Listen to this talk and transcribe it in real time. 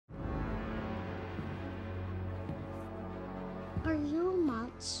Are you a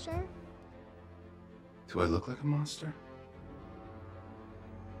monster? Do I look like a monster?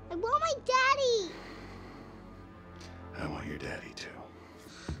 I want my daddy! I want your daddy too.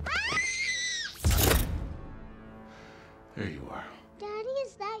 There you are. Daddy,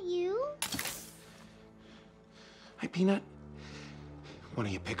 is that you? Hi, Peanut. Why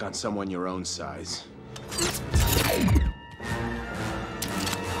don't you pick on someone your own size?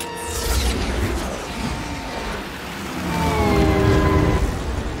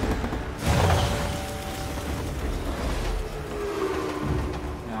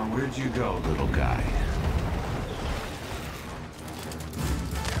 Now, where'd you go, little guy?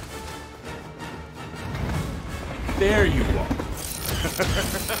 There you are.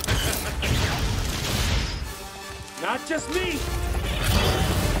 Not just me.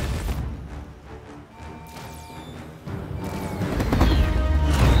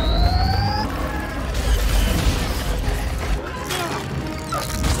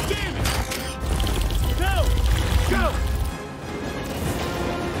 Damn it! No! Go!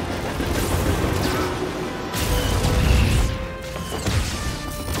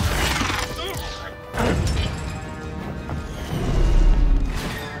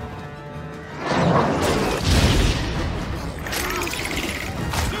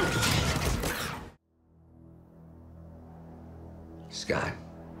 Scott,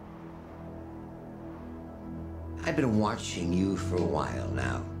 I've been watching you for a while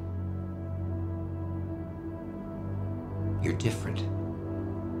now. You're different.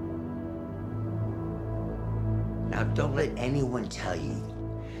 Now, don't let anyone tell you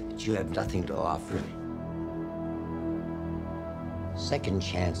that you have nothing to offer. Second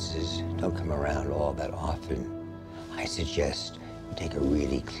chances don't come around all that often. I suggest you take a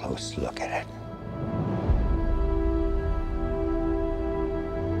really close look at it.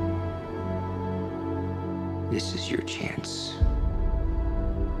 This is your chance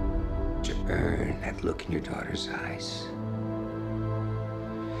to earn that look in your daughter's eyes,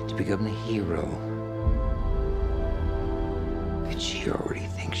 to become the hero that she already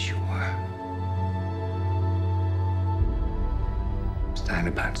thinks you are. It's not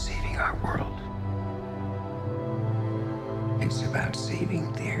about saving our world. It's about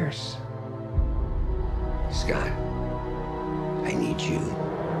saving theirs. Scott, I need you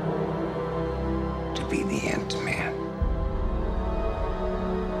to be the Ant-Man.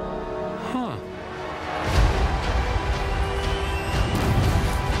 Huh.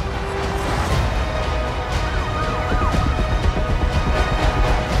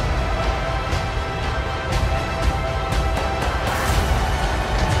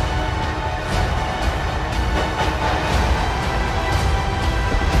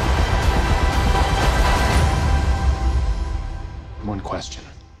 One question.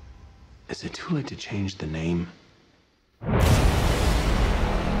 Is it too late to change the name?